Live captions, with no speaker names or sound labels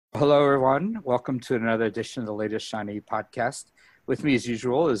Hello, everyone. Welcome to another edition of the Latest Shiny podcast. With me, as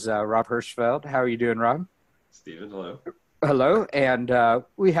usual, is Rob Hirschfeld. How are you doing, Rob? Stephen, hello. Hello, and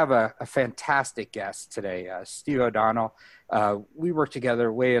we have a fantastic guest today, Steve O'Donnell. We worked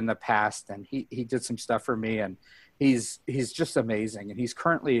together way in the past, and he did some stuff for me, and he's just amazing. And he's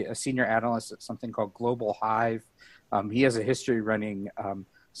currently a senior analyst at something called Global Hive. He has a history running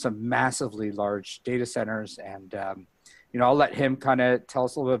some massively large data centers, and I'll let him kind of tell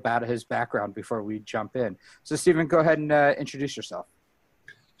us a little bit about his background before we jump in. So, Stephen, go ahead and introduce yourself.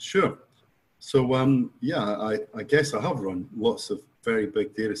 Sure. So, I guess I have run lots of very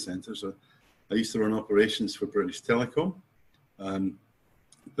big data centers. I used to run operations for British Telecom,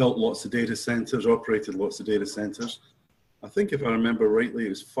 built lots of data centers, operated lots of data centers. I think if I remember rightly, it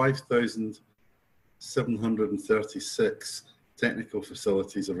was 5,736 technical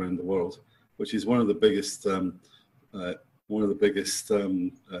facilities around the world, which is one of the biggest sort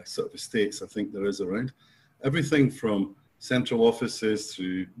of estates I think there is around. Everything from central offices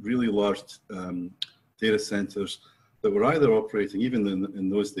through really large data centers that were either operating, even in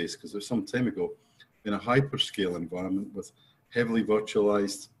those days, because there's some time ago, in a hyperscale environment with heavily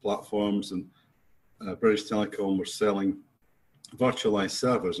virtualized platforms, and British Telecom were selling virtualized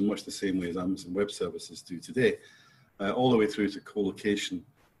servers in much the same way as Amazon Web Services do today, all the way through to co-location,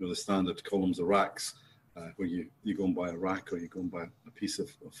 the standard columns of racks, where you go and buy a rack or you go and buy a piece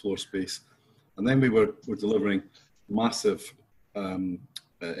of floor space. And then we were delivering massive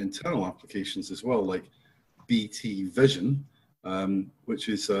internal applications as well, like BT Vision, which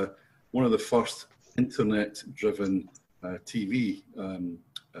is one of the first internet-driven TV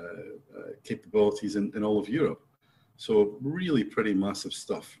capabilities in all of Europe. So really pretty massive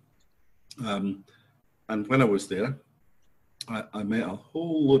stuff. And when I was there, I met a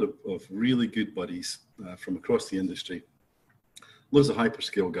whole load of really good buddies from across the industry, loads of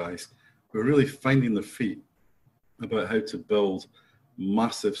hyperscale guys who are really finding their feet about how to build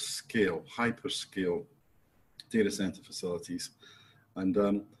massive scale, hyperscale data center facilities.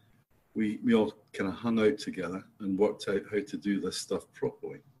 And we all kind of hung out together and worked out how to do this stuff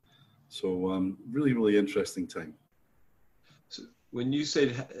properly. So really, really interesting time. So when you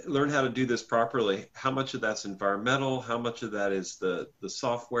say learn how to do this properly, how much of that's environmental? How much of that is the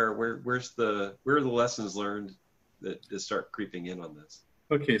software? Where are the lessons learned that start creeping in on this?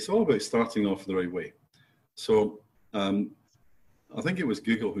 Okay, it's all about starting off the right way. So I think it was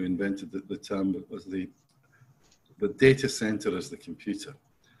Google who invented the term as the data center as the computer.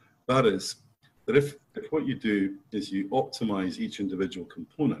 That is, that if what you do is you optimize each individual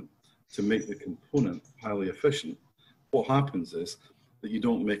component to make the component highly efficient, what happens is that you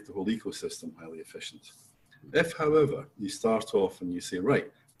don't make the whole ecosystem highly efficient. If, however, you start off and you say, right,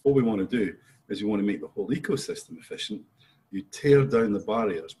 what we want to do is we want to make the whole ecosystem efficient, you tear down the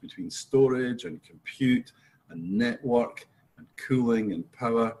barriers between storage and compute and network and cooling and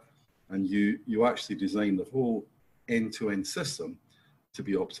power, and you actually design the whole end-to-end system to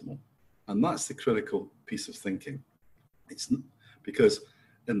be optimal. And that's the critical piece of thinking. It's because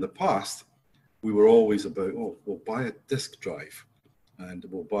in the past, we were always about, oh, we'll buy a disk drive and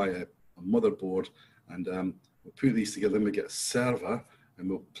we'll buy a motherboard and we'll put these together and we get a server and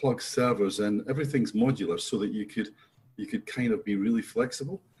we'll plug servers in. Everything's modular so that you could kind of be really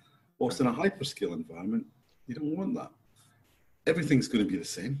flexible. Whilst in a hyperscale environment, you don't want that. Everything's going to be the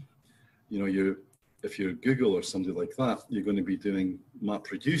same. If you're Google or somebody like that, you're going to be doing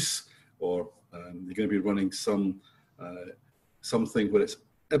MapReduce, or you're going to be running something where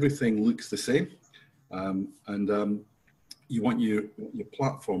everything looks the same, and you want your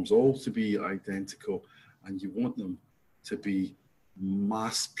platforms all to be identical, and you want them to be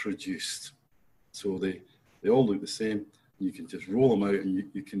mass produced, so they all look the same. You can just roll them out, and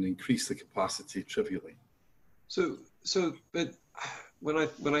you can increase the capacity trivially. But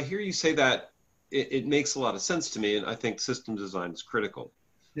when I hear you say that, it makes a lot of sense to me, and I think system design is critical.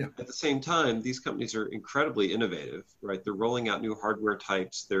 Yeah. At the same time, these companies are incredibly innovative, right? They're rolling out new hardware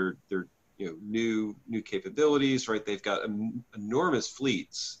types. They're new capabilities, right? They've got enormous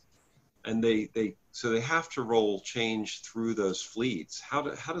fleets, and they have to roll change through those fleets. How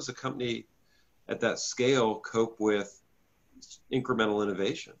does a company at that scale cope with incremental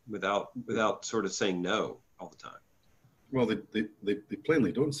innovation without sort of saying no all the time? Well, they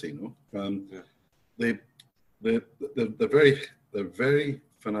plainly don't say no. They're very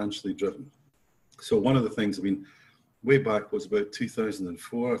financially driven. So one of the things, way back was about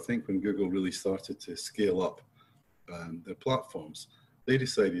 2004, I think, when Google really started to scale up their platforms. They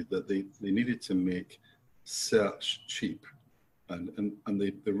decided that they needed to make search cheap, and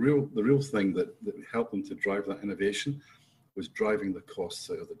the real thing that helped them to drive that innovation was driving the costs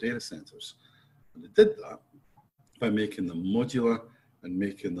out of the data centers. And they did that by making them modular and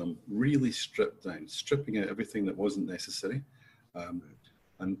making them really stripped down, stripping out everything that wasn't necessary,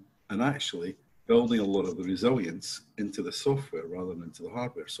 and actually building a lot of the resilience into the software rather than into the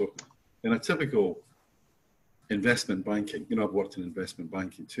hardware. So in a typical investment banking, you know, I've worked in investment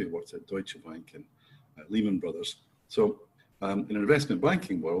banking too, worked at Deutsche Bank and Lehman Brothers. So in an investment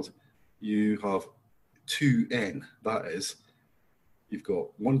banking world, you have 2N, that is, you've got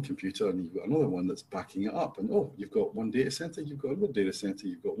one computer and you've got another one that's backing it up. And oh, you've got one data center, you've got another data center,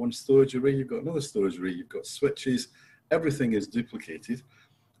 you've got one storage array, you've got another storage array, you've got switches, everything is duplicated.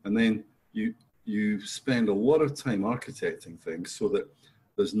 And then you spend a lot of time architecting things so that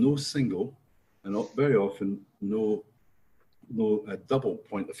there's no single, and very often no double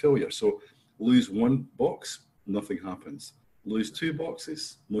point of failure. So lose one box, nothing happens. Lose two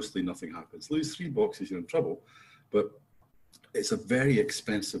boxes, mostly nothing happens. Lose three boxes, you're in trouble. But it's a very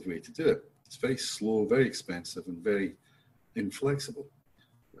expensive way to do it. It's very slow, very expensive, and very inflexible.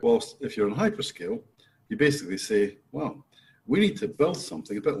 Whilst if you're on hyperscale, you basically say, well, we need to build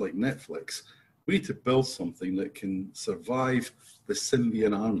something, a bit like Netflix. We need to build something that can survive the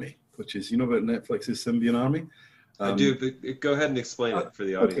Symbian army, which is, you know about Netflix's Symbian army? I do, but go ahead and explain it for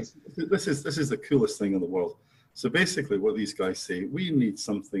the audience. Okay. This is the coolest thing in the world. So basically what these guys say, we need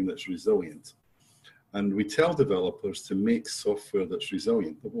something that's resilient. And we tell developers to make software that's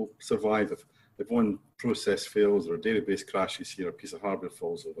resilient, that will survive if one process fails or a database crashes here, a piece of hardware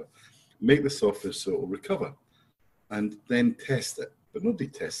falls over. Make the software so it will recover and then test it. But nobody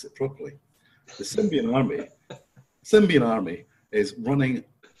tests it properly. The Symbian army is running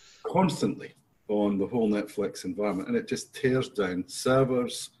constantly on the whole Netflix environment, and it just tears down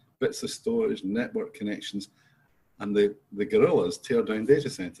servers, bits of storage, network connections, and the guerrillas tear down data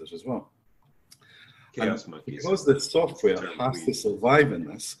centers as well. Chaos monkeys. Because the software has to survive in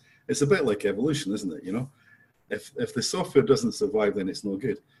this, it's a bit like evolution, isn't it? You know, if the software doesn't survive, then it's no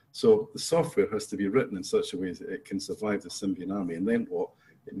good. So the software has to be written in such a way that it can survive the Symbian army, and then what?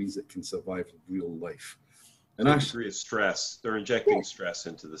 It means it can survive real life. And a degree of stress. They're injecting stress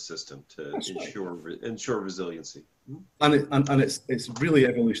into the system to ensure resiliency. And it's really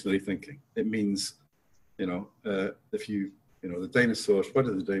evolutionary thinking. It means, you know, if you know, the dinosaurs, why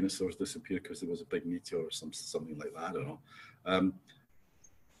did the dinosaurs disappear? Because there was a big meteor or something like that, I don't know.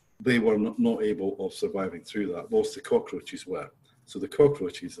 They were not able of surviving through that. Most the cockroaches were. So the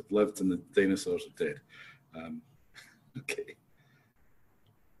cockroaches have lived and the dinosaurs are dead. Okay.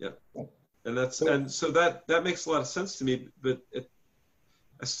 Yeah. And so that makes a lot of sense to me, but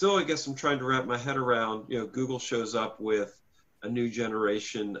I guess I'm trying to wrap my head around, you know, Google shows up with a new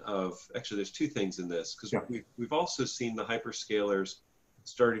generation of, actually there's two things in this, because we've also seen the hyperscalers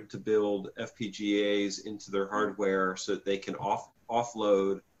starting to build FPGAs into their hardware so that they can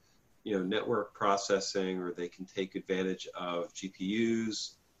offload, you know, network processing, or they can take advantage of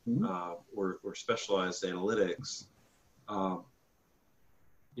GPUs or specialized analytics.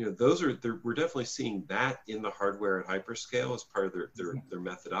 You know, we're definitely seeing that in the hardware at hyperscale as part of their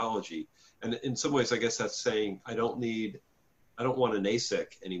methodology. And in some ways, I guess that's saying I don't want an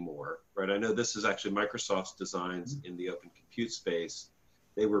ASIC anymore, right? I know this is actually Microsoft's designs in the open compute space.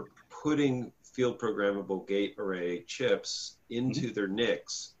 They were putting field programmable gate array chips into their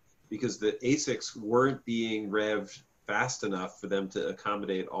NICs because the ASICs weren't being revved fast enough for them to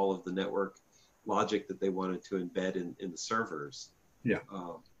accommodate all of the network logic that they wanted to embed in the servers. Yeah.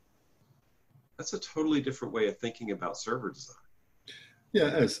 That's a totally different way of thinking about server design.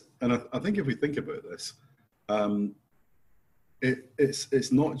 Yeah, it is. And I think if we think about this,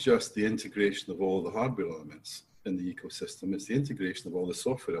 it's not just the integration of all the hardware elements in the ecosystem, it's the integration of all the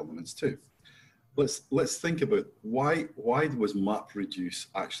software elements too. Let's think about why was MapReduce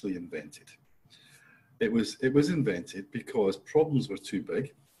actually invented? It was invented because problems were too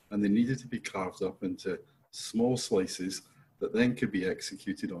big and they needed to be carved up into small slices that then could be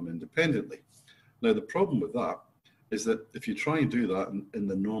executed on independently. Now, the problem with that is that if you try and do that in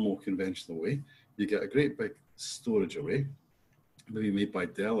the normal conventional way, you get a great big storage array, maybe made by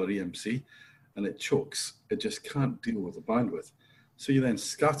Dell or EMC, and it chokes. It just can't deal with the bandwidth. So you then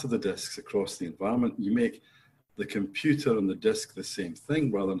scatter the disks across the environment. You make the computer and the disk the same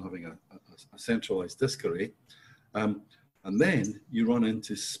thing rather than having a centralized disk array. And then you run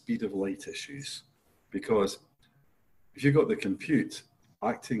into speed of light issues, because if you've got the compute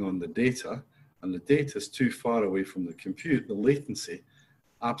acting on the data and the data is too far away from the compute, the latency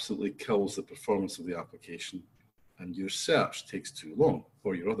absolutely kills the performance of the application, and your search takes too long,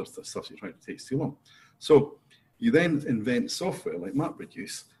 or your other stuff you're trying to takes too long. So you then invent software like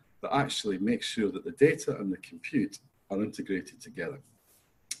MapReduce that actually makes sure that the data and the compute are integrated together.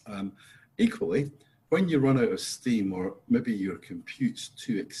 Equally, when you run out of steam, or maybe your compute's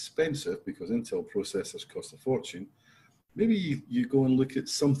too expensive because Intel processors cost a fortune, maybe you go and look at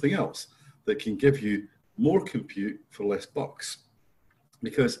something else that can give you more compute for less bucks.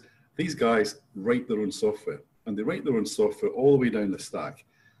 Because these guys write their own software, and they write their own software all the way down the stack.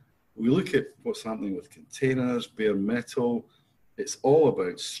 We look at what's happening with containers, bare metal. It's all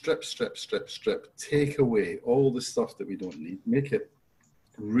about strip, strip, strip, strip, take away all the stuff that we don't need, make it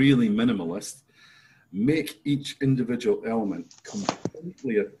really minimalist, make each individual element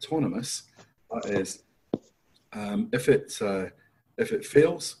completely autonomous. That is, if it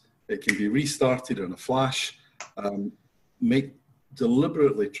fails, it can be restarted in a flash.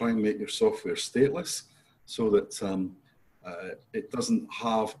 Deliberately try and make your software stateless so that it doesn't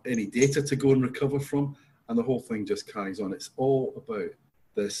have any data to go and recover from, and the whole thing just carries on. It's all about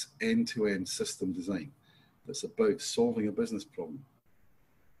this end-to-end system design that's about solving a business problem.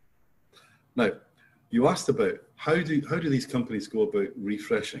 Now, you asked about how do these companies go about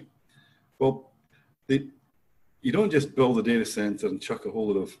refreshing? Well, you don't just build a data center and chuck a whole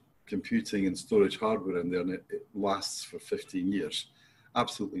lot of computing and storage hardware in there and it lasts for 15 years.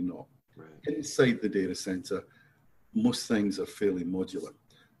 Absolutely not. Right. Inside the data center, most things are fairly modular.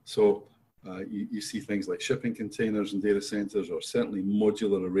 So you see things like shipping containers and data centers, or certainly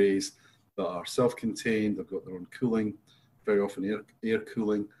modular arrays that are self-contained. They've got their own cooling, very often air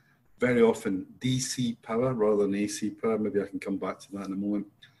cooling, very often DC power rather than AC power. Maybe I can come back to that in a moment,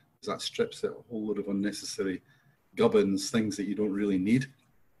 because that strips out a whole lot of unnecessary gubbins, things that you don't really need.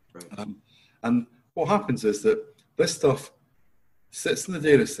 Right. And what happens is that this stuff sits in the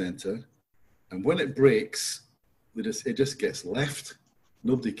data center, and when it breaks, it just gets left.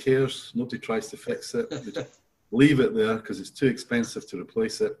 Nobody cares. Nobody tries to fix it. They just leave it there because it's too expensive to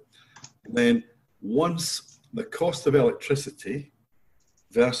replace it. And then once the cost of electricity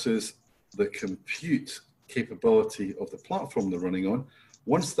versus the compute capability of the platform they're running on,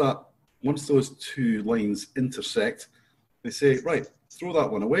 once those two lines intersect, they say, right, throw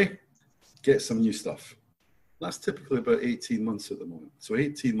that one away, get some new stuff. That's typically about 18 months at the moment. So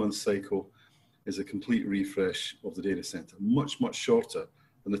 18-month cycle is a complete refresh of the data center, much, much shorter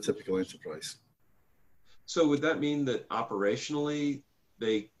than the typical enterprise. So would that mean that operationally,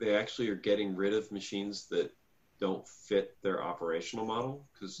 they actually are getting rid of machines that don't fit their operational model?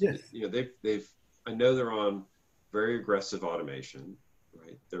 Because yes. I know they're on very aggressive automation,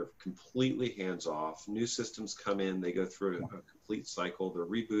 right? They're completely hands-off. New systems come in, they go through a complete cycle. They're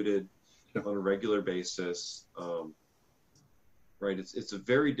rebooted on a regular basis. Right, it's a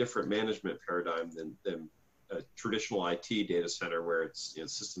very different management paradigm than a traditional IT data center, where it's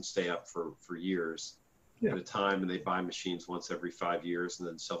systems stay up for years at a time, and they buy machines once every 5 years and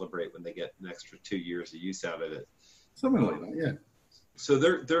then celebrate when they get an extra 2 years of use out of it. Something like that, yeah. So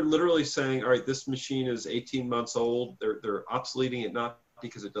they're literally saying, all right, this machine is 18 months old. They're obsoleting it, not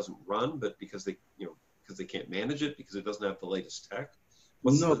because it doesn't run, but because they can't manage it, because it doesn't have the latest tech.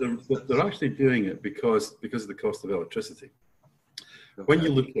 They're actually doing it because of the cost of electricity. Okay. When you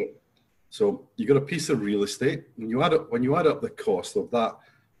look at, so you got a piece of real estate, when you add up the cost of that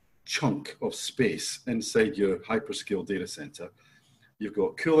chunk of space inside your hyperscale data center, you've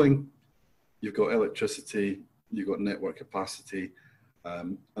got cooling, you've got electricity, you've got network capacity,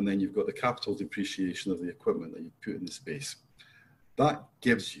 and then you've got the capital depreciation of the equipment that you put in the space. That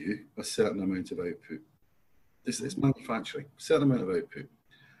gives you a certain amount of output. This is manufacturing, certain amount of output.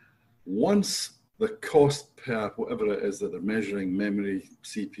 Once the cost per whatever it is that they're measuring, memory,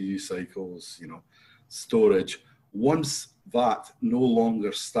 CPU cycles, storage, once that no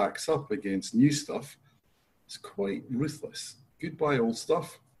longer stacks up against new stuff, it's quite ruthless. Goodbye old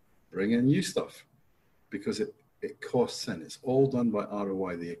stuff, bring in new stuff, because it costs in. It's all done by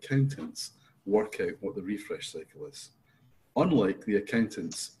ROI. The accountants work out what the refresh cycle is. Unlike the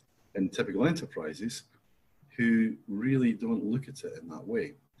accountants in typical enterprises, who really don't look at it in that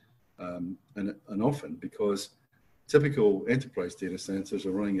way. And often, because typical enterprise data centers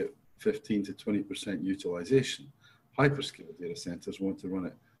are running at 15 to 20% utilization, hyperscale data centers want to run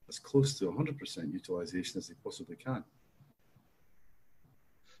it as close to 100% utilization as they possibly can.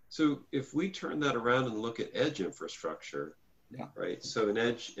 So if we turn that around and look at edge infrastructure, right? So an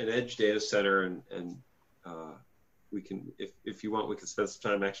edge data center, and we can, if you want, we can spend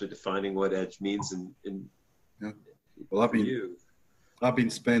some time actually defining what edge means Well, I've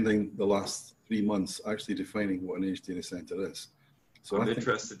been spending the last 3 months actually defining what an edge data center is. So I'm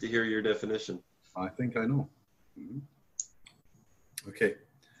interested to hear your definition. I think I know. Mm-hmm. Okay.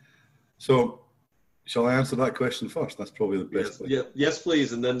 So shall I answer that question first? That's probably the best way. Yes,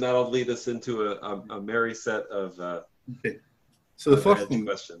 please. And then that'll lead us into a merry set of Okay. So the first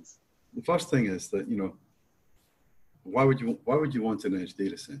thing is that, why would you want an edge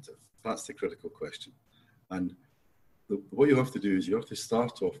data center? That's the critical question. And what you have to do is you have to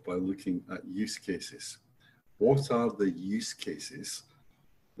start off by looking at use cases. What are the use cases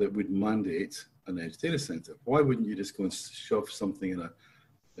that would mandate an edge data center? Why wouldn't you just go and shove something in a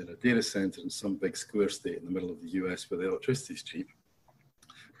data center in some big square state in the middle of the US where the electricity is cheap?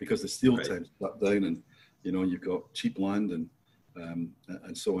 Because the steel time's shut down and you've got cheap land and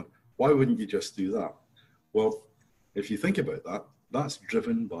so on. Why wouldn't you just do that? Well, if you think about that, that's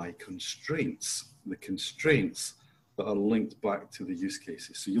driven by constraints, the constraints that are linked back to the use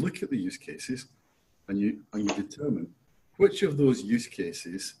cases. So you look at the use cases and you determine which of those use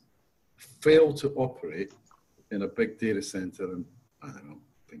cases fail to operate in a big data center in, I don't know,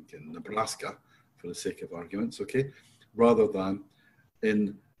 think in Nebraska, for the sake of arguments, okay, rather than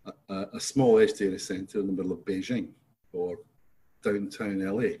in a small edge data center in the middle of Beijing or downtown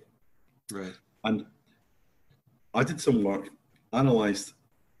LA. Right. And I did some work, analyzed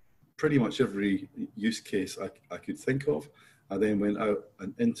pretty much every use case I could think of. I then went out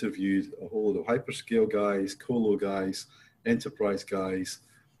and interviewed a whole lot of hyperscale guys, colo guys, enterprise guys,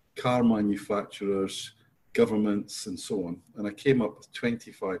 car manufacturers, governments, and so on. And I came up with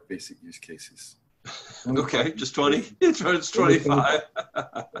 25 basic use cases. Okay, just 20? It's 25.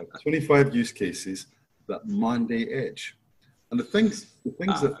 25 use cases that mandate edge. And the things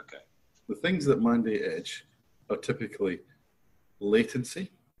that mandate edge are typically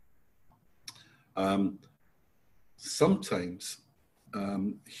latency, sometimes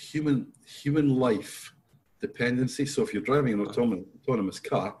human life dependency. So if you're driving an autonomous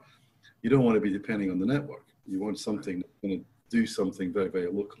car, you don't want to be depending on the network. You want something that's going to do something very,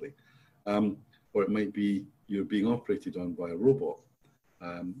 very locally. Or it might be you're being operated on by a robot.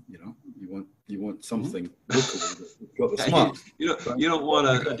 You want something locally that's got the smarts. You don't want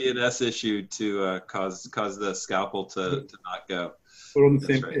a DNS issue to cause the scalpel to not go. We're on the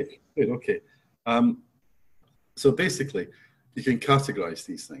same page. Good, okay. So basically, you can categorize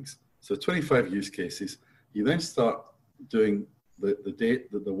these things. So 25 use cases. You then start doing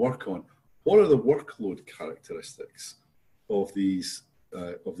the work on what are the workload characteristics of these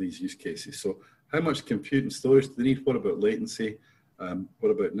use cases. So how much compute and storage do they need? What about latency? What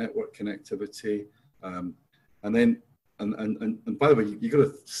about network connectivity? And then, and by the way, you got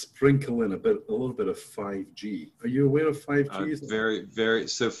to sprinkle in a little bit of 5G. Are you aware of 5G? Very.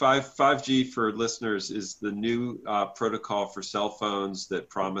 So 5G for listeners is the new protocol for cell phones that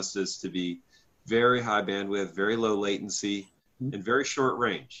promises to be very high bandwidth, very low latency, and very short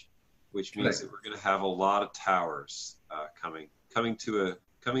range, which means that we're going to have a lot of towers coming to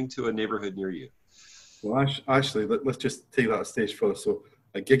a neighborhood near you. Well, actually, let's just take that a stage further. So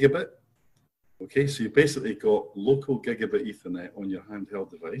a gigabit, okay, so you basically got local gigabit Ethernet on your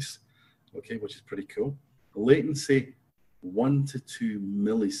handheld device, okay, which is pretty cool. Latency, 1 to 2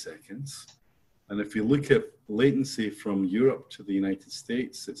 milliseconds. And if you look at latency from Europe to the United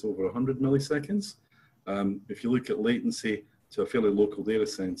States, it's over 100 milliseconds. If you look at latency to a fairly local data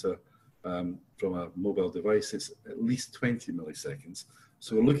center from a mobile device, it's at least 20 milliseconds.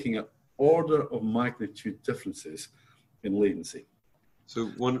 So we're looking at order of magnitude differences in latency. So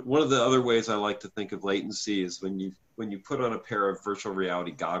one of the other ways I like to think of latency is when you put on a pair of virtual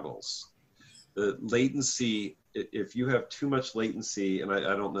reality goggles. The latency, if you have too much latency, and I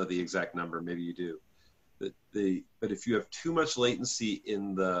don't know the exact number, maybe you do, but if you have too much latency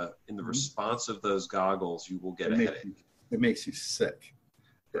in the response of those goggles, you will get a headache. It makes you sick.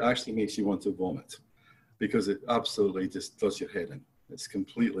 It actually makes you want to vomit because it absolutely just does your head in. It's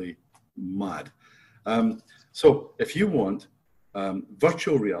completely mad. So if you want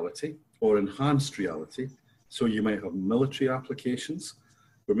virtual reality or enhanced reality, so you might have military applications,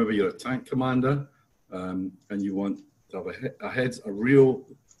 where maybe you're a tank commander and you want to have a real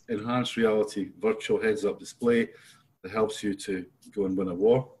enhanced reality virtual heads-up display that helps you to go and win a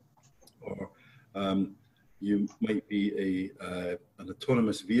war, or you might be an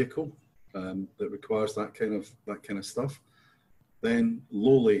autonomous vehicle that requires that kind of stuff. Then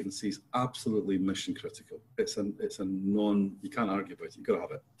low latency is absolutely mission critical. It's a you can't argue about it. You've got to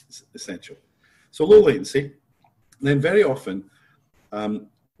have it. It's essential. So low latency. Then very often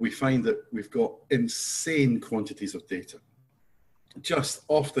we find that we've got insane quantities of data, just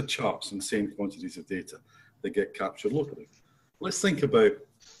off the charts, insane quantities of data that get captured locally. Let's think about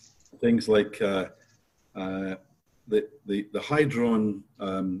things like the Hydron.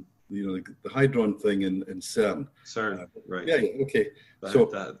 The Hydron thing in CERN. CERN, right? Yeah. Okay.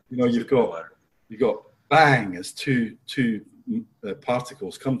 You've got bang as two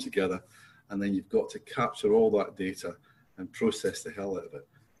particles come together, and then you've got to capture all that data and process the hell out of it.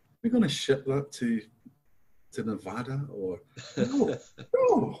 We're going to ship that to Nevada or no,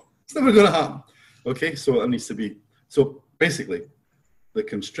 no, it's never going to happen. Okay, so it needs to be, so basically the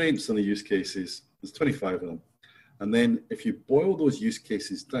constraints on the use cases, there's 25 of them. And then if you boil those use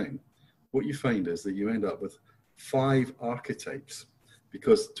cases down, what you find is that you end up with 5 archetypes,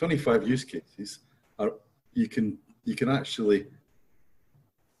 because 25 use cases are, you can actually.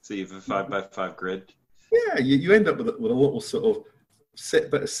 So you have a 5 by 5 grid? Yeah, you end up with a little sort of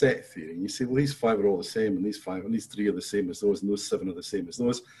bit of set theory. And you say, well, these 5 are all the same, and these 5 and these 3 are the same as those, and those 7 are the same as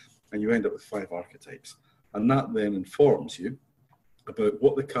those. And you end up with 5 archetypes. And that then informs you about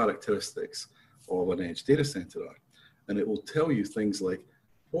what the characteristics of an edge data center are. And it will tell you things like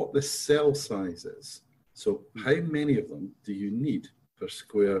what the cell size is. So how many of them do you need per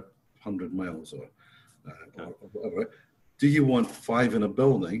square 100 miles or whatever? Do you want 5 in a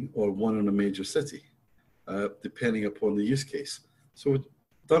building or 1 in a major city, depending upon the use case? So we've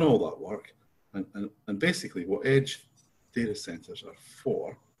done all that work. And basically what edge data centers are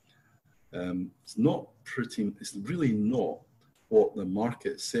for, it's really not what the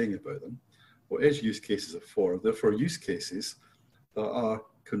market's saying about them. What edge use cases are for, they're for use cases that are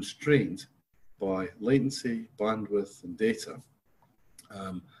constrained by latency, bandwidth, and data,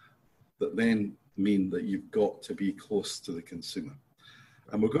 that then mean that you've got to be close to the consumer.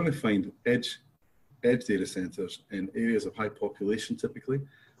 And we're going to find edge data centers in areas of high population typically,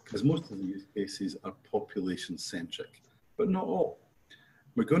 because most of the use cases are population centric, but not all.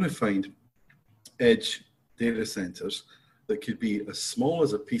 We're going to find edge data centers that could be as small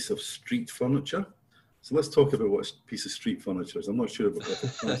as a piece of street furniture. So let's talk about what a piece of street furniture is. I'm not sure about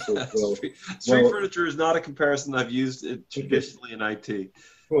that. Street furniture is not a comparison I've used traditionally in IT.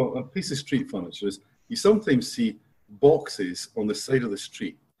 Well, a piece of street furniture is, you sometimes see boxes on the side of the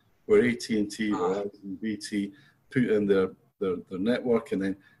street where AT&T or BT put in their network, and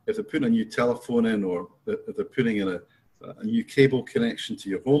then if they're putting a new telephone in, or if they're putting in a new cable connection to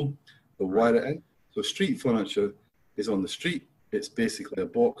your home, they'll wire it in. So street furniture is on the street. It's basically a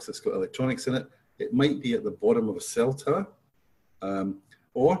box that's got electronics in it. It might be at the bottom of a cell tower.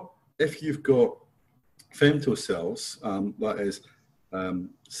 Or if you've got femtocells, that is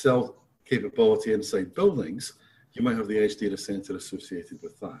cell capability inside buildings, you might have the edge data center associated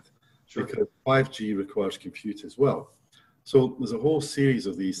with that. Sure. Because 5G requires compute as well. So there's a whole series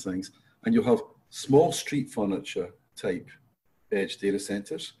of these things, and you'll have small street furniture type edge data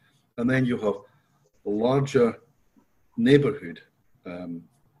centers, and then you'll have larger neighborhood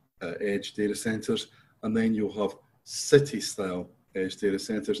edge data centers, and then you'll have city style edge data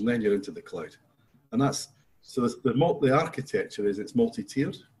centers, and then you're into the cloud. And that's, so the architecture is, it's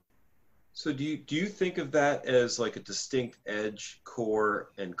multi-tiered. So do you think of that as like a distinct edge, core,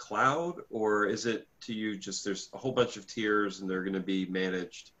 and cloud, or is it to you just there's a whole bunch of tiers and they're going to be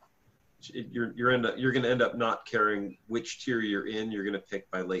managed? You're going to end up not caring which tier you're in. You're going to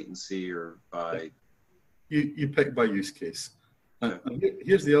pick by latency or by. You pick by use case. And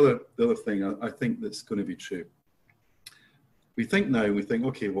here's the other thing I think that's going to be true. We think,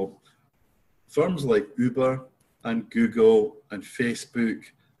 okay, well, firms like Uber and Google and Facebook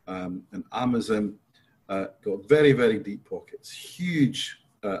and Amazon got very, very deep pockets, huge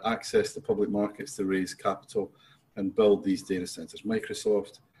access to public markets to raise capital and build these data centers.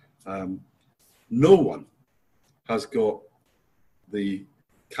 Microsoft, no one has got the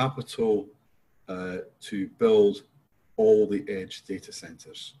capital to build all the edge data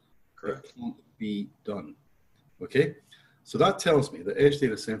centers. Correct. It can't be done. Okay, so that tells me that edge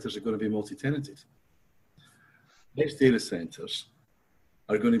data centers are going to be multi-tenanted. Edge data centers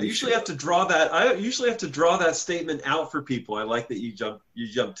are going to be. I usually have to draw that statement out for people. I like that you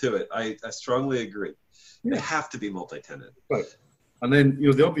jump to it. I strongly agree. Yeah. They have to be multi-tenant. Right. And then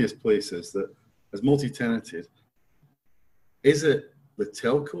the obvious place is that as multi-tenanted, is it the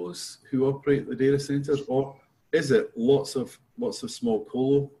telcos who operate the data centers, or is it lots of small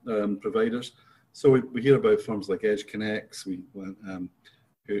colo providers? So we hear about firms like EdgeConneX,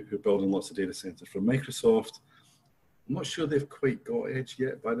 who are building lots of data centers. From Microsoft, I'm not sure they've quite got Edge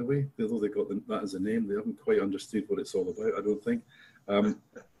yet, by the way, although they got that as a name. They haven't quite understood what it's all about, I don't think.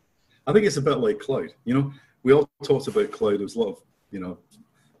 I think it's a bit like cloud. We all talked about cloud. There was a lot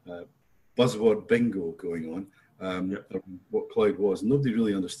of, buzzword bingo going on. What cloud was. Nobody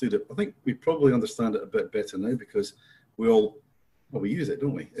really understood it. I think we probably understand it a bit better now because we use it,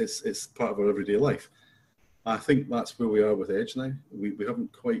 don't we? It's part of our everyday life. I think that's where we are with Edge now. We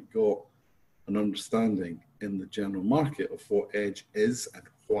haven't quite got an understanding in the general market of what Edge is and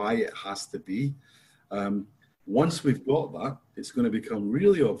why it has to be. Once we've got that, it's going to become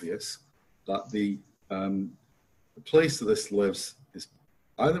really obvious that the place that this lives is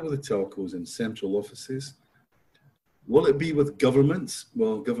either with the telcos in central offices. Will it be with governments?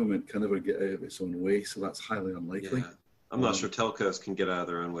 Well, government can never get out of its own way, so that's highly unlikely. Yeah. I'm not sure telcos can get out of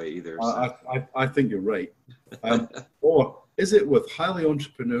their own way either. So. I think you're right. Or is it with highly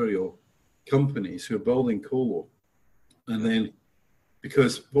entrepreneurial companies who are building colo? And then,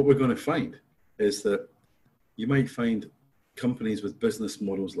 because what we're going to find is that you might find companies with business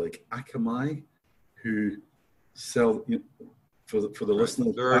models like Akamai who sell, for the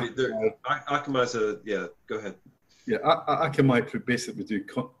listeners. Akamai's go ahead. Yeah, Akamai basically do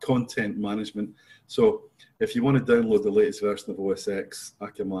content management. So if you want to download the latest version of OS X,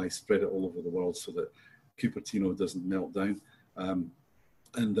 Akamai spread it all over the world so that Cupertino doesn't melt down.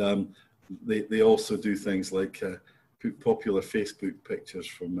 They also do things like put popular Facebook pictures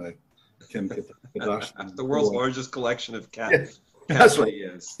from Kim Kardashian. The world's largest collection of cat. Yeah, that's right.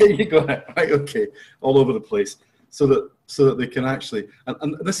 Yes. There you go. Right, okay, all over the place, so that they can actually,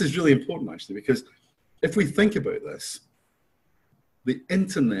 and this is really important actually, because if we think about this, the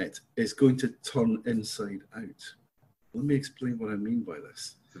internet is going to turn inside out. Let me explain what I mean by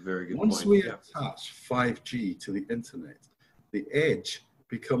this. It's a very good Once point. we attach 5G to the internet, the edge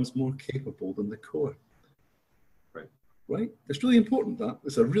becomes more capable than the core. Right? It's really important, that.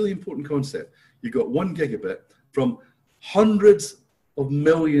 It's a really important concept. You've got 1 gigabit from hundreds of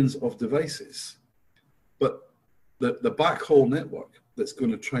millions of devices, but the backhaul network that's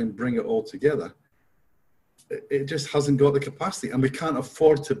going to try and bring it all together, it just hasn't got the capacity, and we can't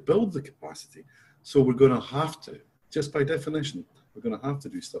afford to build the capacity. So we're going to have to, just by definition, we're going to have to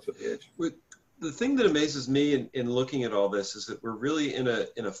do stuff at the edge. The thing that amazes me in looking at all this is that we're really in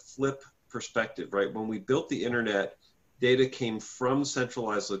a flip perspective, right? When we built the internet, data came from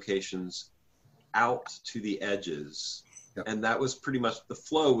centralized locations out to the edges. Yep. And that was pretty much, the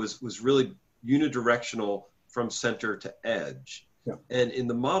flow was really unidirectional from center to edge. Yeah. And in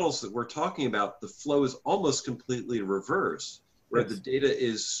the models that we're talking about, the flow is almost completely reversed, where the data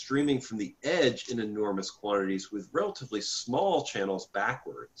is streaming from the edge in enormous quantities with relatively small channels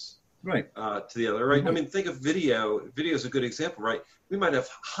backwards. Right. To the other, right? I mean, think of video. Video is a good example, right? We might have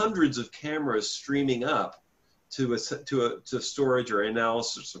hundreds of cameras streaming up to storage or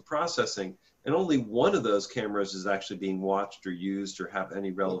analysis or processing, and only one of those cameras is actually being watched or used or have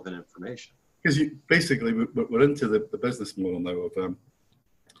any relevant information. Because basically, we're into the business model now of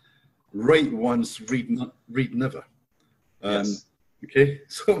write once, read never. Yes. Okay,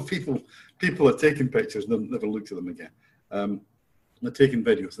 so people are taking pictures, never look at them again. They're taking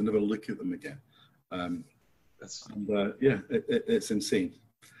videos, they never look at them again. It's insane.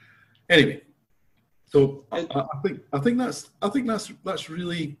 Anyway, so I think that's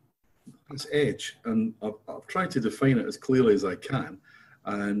really edge, and I've tried to define it as clearly as I can.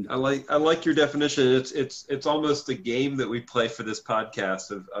 And I like your definition. It's almost a game that we play for this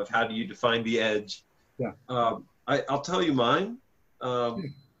podcast of how do you define the edge. Yeah. I'll tell you mine,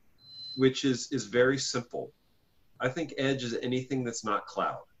 which is very simple. I think edge is anything that's not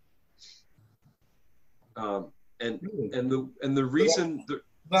cloud. And the reason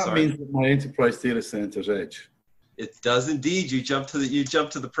that means that my enterprise data center's edge. It does indeed. You jump to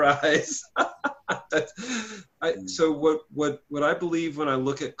the prize. So what I believe when I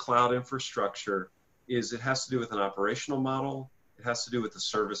look at cloud infrastructure is it has to do with an operational model. It has to do with the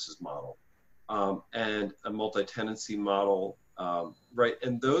services model, and a multi-tenancy model, right?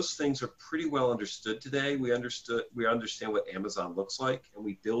 And those things are pretty well understood today. We understand what Amazon looks like, and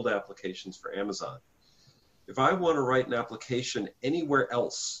we build applications for Amazon. If I want to write an application anywhere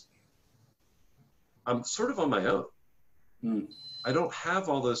else, I'm sort of on my own. I don't have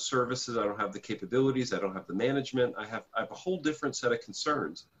all those services. I don't have the capabilities. I don't have the management. I have a whole different set of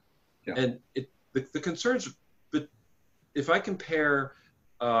concerns. Yeah. And the concerns, but if I compare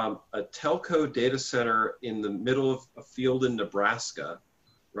a telco data center in the middle of a field in Nebraska,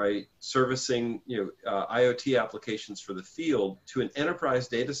 right, servicing IoT applications for the field, to an enterprise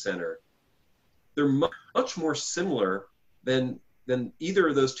data center, they're much more similar than either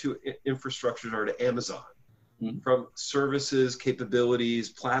of those two infrastructures are to Amazon. From services, capabilities,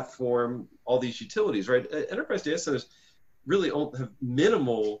 platform, all these utilities, right? Enterprise data centers really have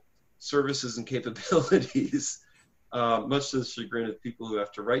minimal services and capabilities, much to the chagrin of people who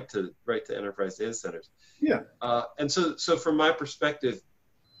have to write to enterprise data centers. Yeah. And so from my perspective,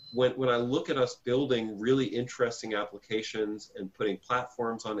 when I look at us building really interesting applications and putting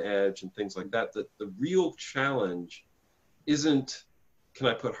platforms on edge and things like that, the real challenge isn't, can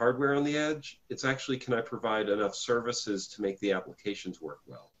I put hardware on the edge? It's actually, can I provide enough services to make the applications work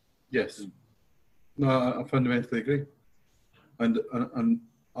well? Yes. No, I fundamentally agree. And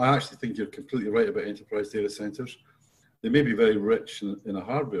I actually think you're completely right about enterprise data centers. They may be very rich in a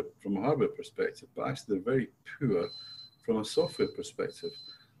hardware, from a hardware perspective, but actually they're very poor from a software perspective.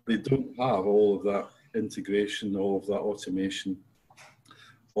 They don't have all of that integration, all of that automation,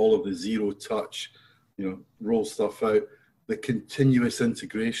 all of the zero touch, roll stuff out, the continuous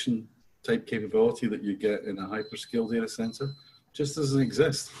integration type capability that you get in a hyperscale data center just doesn't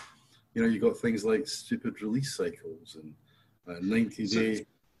exist. You've got things like stupid release cycles and 90-day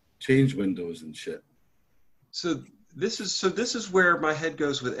change windows and shit. So this is where my head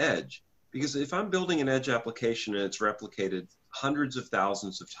goes with edge, because if I'm building an edge application and it's replicated hundreds of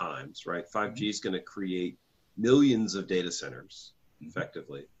thousands of times, right? 5G is going to create millions of data centers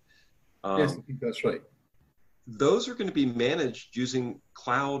effectively. Yes, I think that's right. Those are going to be managed using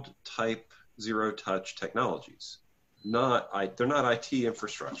cloud type zero touch technologies. They're not IT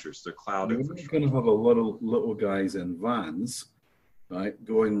infrastructures, they're cloud infrastructure. You're going to have a lot of little guys in vans, right,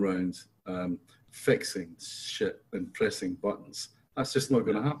 going around fixing shit and pressing buttons. That's just not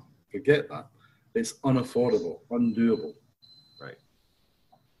going to happen. Forget that. It's unaffordable, undoable.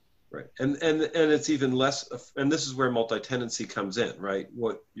 Right. And it's even less, and this is where multi-tenancy comes in, right?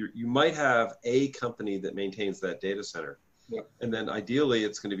 What you might have a company that maintains that data center. Yeah. And then ideally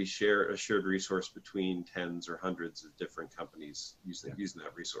it's going to be a shared resource between tens or hundreds of different companies using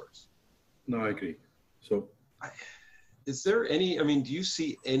that resource. No, I agree. So is there do you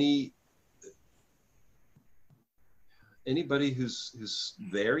see anybody who's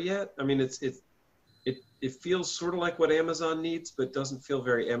there yet? I mean, it feels sort of like what Amazon needs, but doesn't feel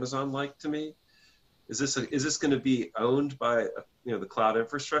very Amazon-like to me. Is this going to be owned by the cloud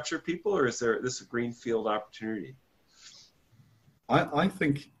infrastructure people, or is this a greenfield opportunity? I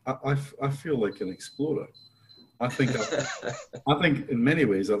think I feel like an explorer. I think in many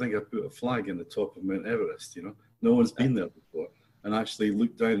ways I put a flag in the top of Mount Everest. No one's been there before and actually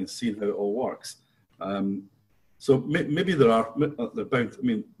looked down and seen how it all works. So maybe there are bound. I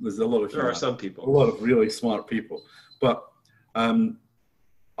mean, there's a lot of there are some people, a lot of really smart people, but I'm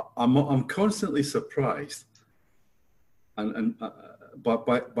constantly surprised, and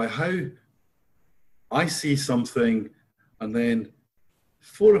by how I see something, and then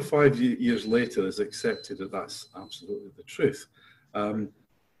 4 or 5 years later is accepted that that's absolutely the truth. And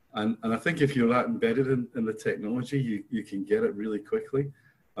I think if you're that embedded in the technology, you can get it really quickly.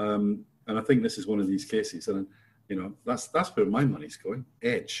 And I think this is one of these cases, and that's where my money's going,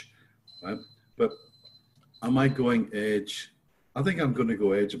 edge, right? But am I going edge? I think I'm going to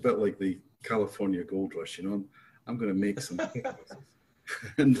go edge a bit like the California gold rush. I'm going to make some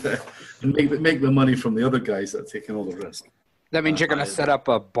and make the money from the other guys that are taking all the risk. That means you're going to set up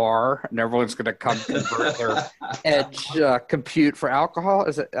a bar and everyone's going to come convert their edge compute for alcohol.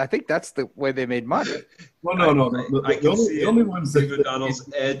 I think that's the way they made money. Well, no. The only ones Steve O'Donnell's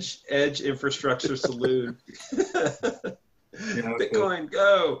edge infrastructure saloon. Bitcoin,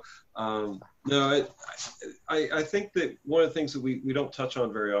 go. No, I think that one of the things that we don't touch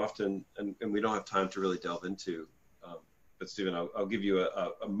on very often, and we don't have time to really delve into, but Stephen, I'll give you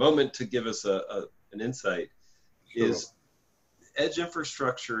a moment to give us an insight, Sure. is edge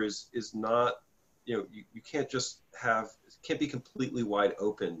infrastructure is not, you can't just can't be completely wide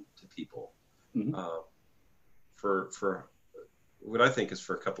open to people. Mm-hmm. For what I think is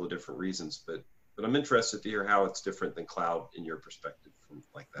for a couple of different reasons, but I'm interested to hear how it's different than cloud in your perspective from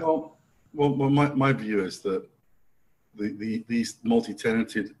like that. Well, my view is that these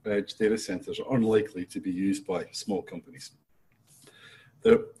multi-tenanted edge data centers are unlikely to be used by small companies.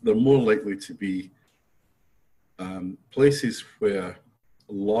 They're more likely to be places where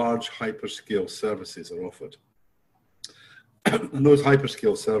large hyperscale services are offered. And those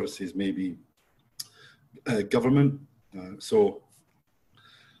hyperscale services may be government. So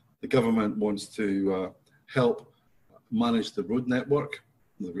the government wants to help manage the road network,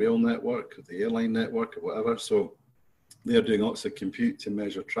 the rail network, or the airline network, or whatever. So they're doing lots of compute to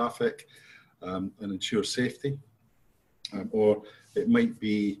measure traffic and ensure safety. Or it might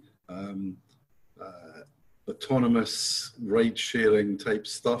be autonomous ride-sharing type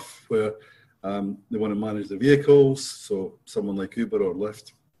stuff where they want to manage the vehicles. So someone like Uber or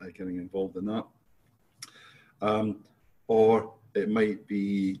Lyft getting involved in that. Or it might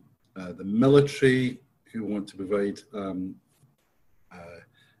be the military who want to provide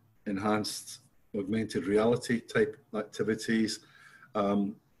enhanced augmented reality type activities.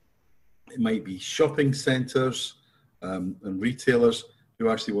 It might be shopping centers and retailers who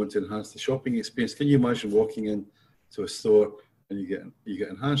actually want to enhance the shopping experience. Can you imagine walking into a store and you get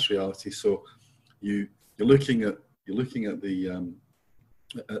enhanced reality? So you're looking at the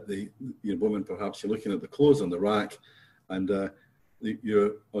woman, perhaps you're looking at the clothes on the rack, and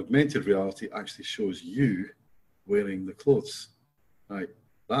your augmented reality actually shows you wearing the clothes. Right?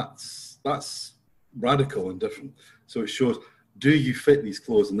 That's radical and different. So it shows, do you fit these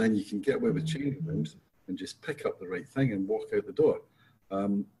clothes? And then you can get away with changing rooms and just pick up the right thing and walk out the door.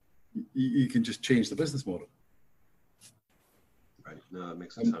 You can just change the business model. Right. No, it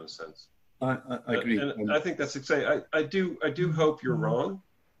makes a ton of sense. I agree. And I think that's exciting. I do hope you're wrong,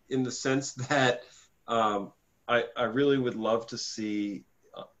 in the sense that I really would love to see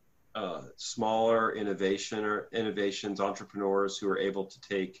smaller innovations, entrepreneurs who are able to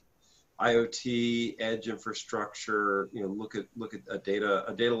take IoT, edge infrastructure, look at a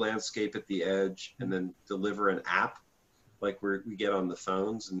data landscape at the edge, and then deliver an app like we get on the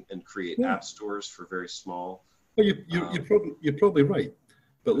phones, and create app stores for very small. Well, you're probably right,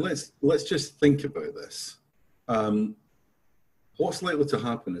 but let's just think about this. What's likely to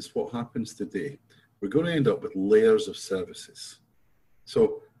happen is what happens today. We're going to end up with layers of services.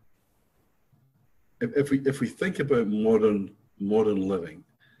 So if we think about modern living,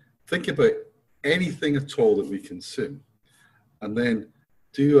 think about anything at all that we consume, and then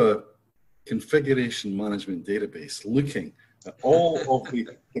do a configuration management database looking at all of the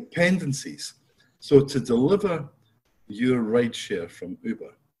dependencies. So to deliver your rideshare from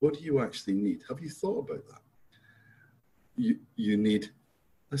Uber, what do you actually need? Have you thought about that? You need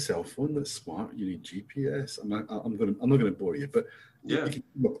a cell phone that's smart. You need GPS. I'm not going to bore you, but you get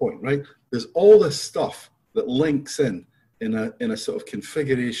the point, right? There's all this stuff that links in a sort of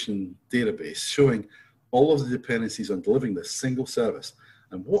configuration database showing all of the dependencies on delivering this single service.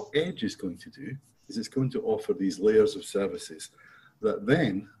 And what Edge is going to do is it's going to offer these layers of services that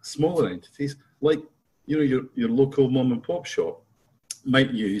then smaller entities like your local mom and pop shop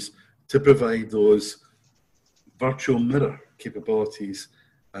might use to provide those virtual mirror capabilities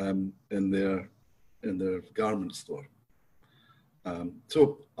in their garment store.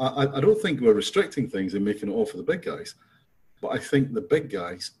 So I don't think we're restricting things and making it all for the big guys, but I think the big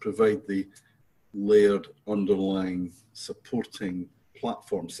guys provide the layered underlying supporting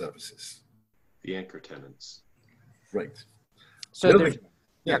platform services. The anchor tenants. Right. So go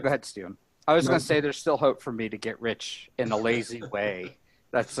ahead, Stephen. I was going to say there's still hope for me to get rich in a lazy way.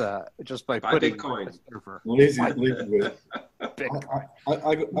 That's just by putting Bitcoin. Lazy way. Bitcoin.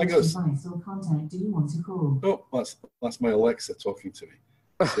 I got. Contact. Do you want to call? Oh, that's my Alexa talking to me.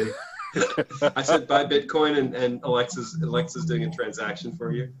 See? I said buy Bitcoin, and Alexa's doing a transaction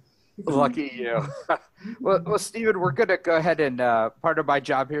for you. Lucky you. Well, Stephen, we're going to go ahead and part of my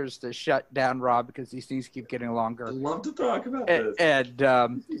job here is to shut down Rob because these things keep getting longer. I'd love to talk about this.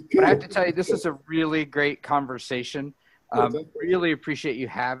 But I have to tell you, this is a really great conversation. Really appreciate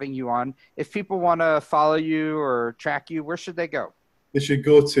having you on. If people want to follow you or track you, where should they go? They should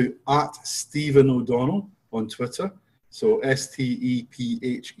go to @Stephen O'Donnell on Twitter. So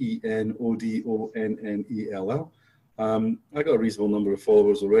STEPHENODONNELL. I got a reasonable number of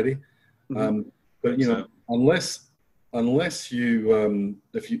followers already. But unless you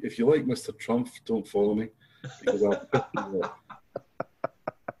if you like Mr. Trump, don't follow me because I'll pick you up.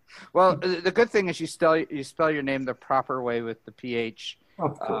 Well, the good thing is you spell your name the proper way with the PH.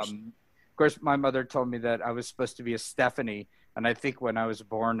 Of course. Of course, my mother told me that I was supposed to be a Stephanie, and I think when I was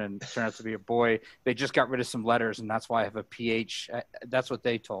born and turned out to be a boy, they just got rid of some letters, and that's why I have a PH. That's what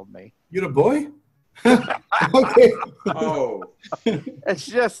they told me. You're a boy? Okay. Oh, it's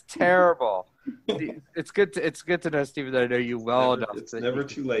just terrible. It's good to know, Stephen, that I know you well enough. It's never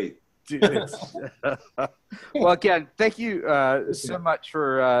too late. Well, again, thank you so much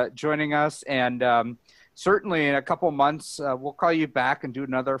for joining us, and certainly in a couple months we'll call you back and do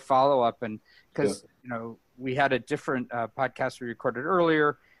another follow-up, and because we had a different podcast we recorded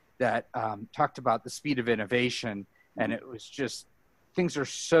earlier that talked about the speed of innovation, and it was just things are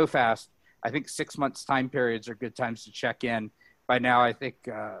so fast. I think 6 months time periods are good times to check in. By now, I think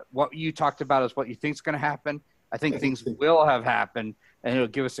what you talked about is what you think is going to happen. I think things will have happened, and it'll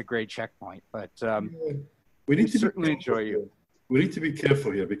give us a great checkpoint. But we need to certainly enjoy you. We need to be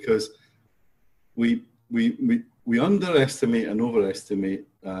careful here because we underestimate and overestimate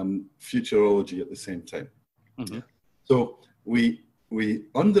futurology at the same time. Mm-hmm. So we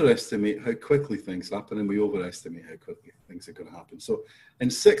underestimate how quickly things happen, and we overestimate how quickly things are going to happen. So in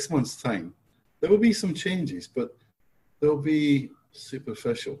 6 months' time, there will be some changes, but they'll be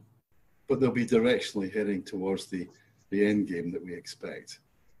superficial, but they'll be directionally heading towards the end game that we expect.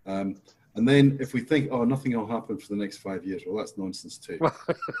 And then if we think, oh, nothing will happen for the next 5 years, well, that's nonsense too.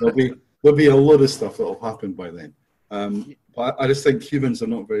 There'll be a lot of stuff that will happen by then. But I just think humans are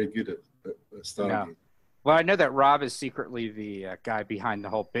not very good at starting. No. Well, I know that Rob is secretly the guy behind the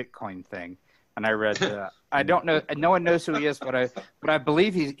whole Bitcoin thing. And I read, I don't know, no one knows who he is, but I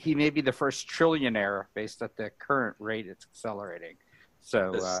believe he may be the first trillionaire based at the current rate it's accelerating.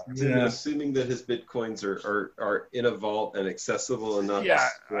 So assuming that his bitcoins are in a vault and accessible and not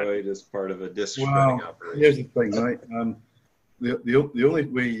destroyed as part of a disk shredding operation. Here's the thing, right? The only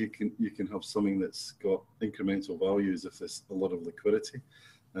way you can have something that's got incremental value is if there's a lot of liquidity.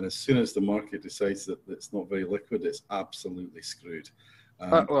 And as soon as the market decides that it's not very liquid, it's absolutely screwed.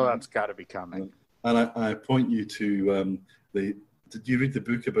 Well, that's got to be coming. And I point you to did you read the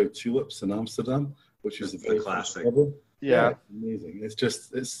book about tulips in Amsterdam, which is the classic? Yeah, amazing. It's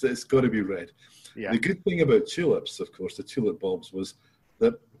just it's got to be read. Yeah. The good thing about tulips, of course, the tulip bulbs, was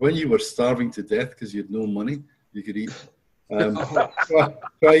that when you were starving to death because you had no money, you could eat.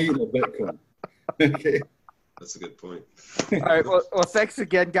 Try eating a Bitcoin. Okay. That's a good point. All right. Well, thanks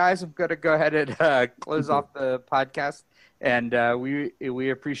again, guys. I'm going to go ahead and close off the podcast. And we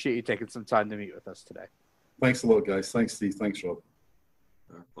appreciate you taking some time to meet with us today. Thanks a lot, guys. Thanks, Steve. Thanks, Rob.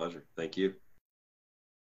 Our pleasure. Thank you.